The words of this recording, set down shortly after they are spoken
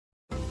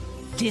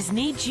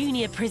Disney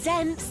Junior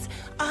presents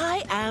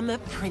I Am a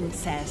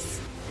Princess.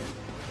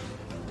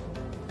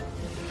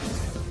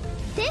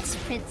 This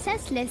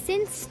princess lives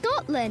in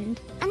Scotland.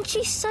 And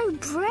she's so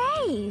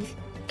brave.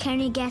 Can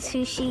you guess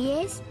who she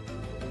is?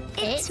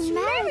 It's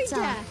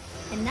Merida.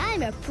 And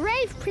I'm a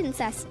brave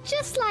princess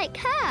just like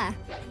her.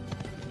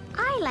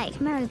 I like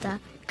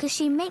Merida because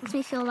she makes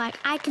me feel like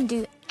I can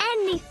do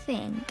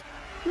anything.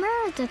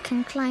 Merida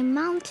can climb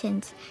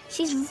mountains.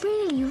 She's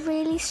really,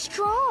 really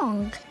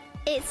strong.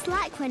 It's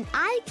like when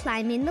I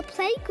climb in the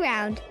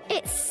playground.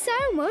 It's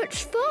so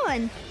much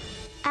fun.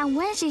 And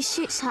when she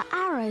shoots her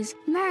arrows,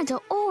 Merida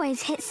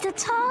always hits the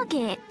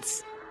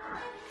targets.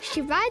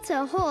 She rides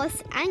her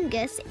horse,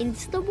 Angus,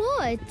 into the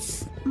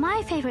woods.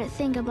 My favourite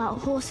thing about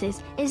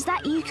horses is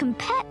that you can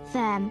pet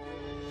them.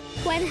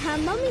 When her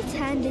mummy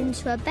turned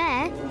into a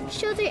bear,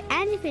 she'll do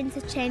anything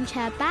to change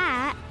her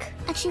back.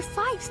 And she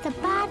fights the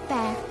bad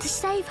bear to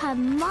save her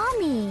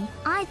mummy.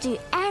 I do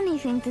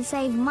anything to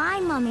save my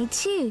mummy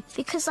too,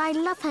 because I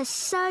love her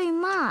so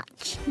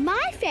much.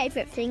 My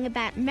favourite thing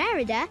about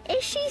Merida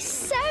is she's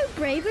so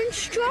brave and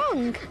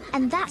strong.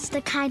 And that's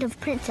the kind of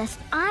princess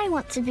I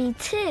want to be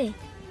too.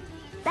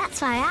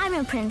 That's why I'm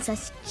a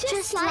princess,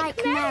 just like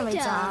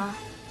Merida.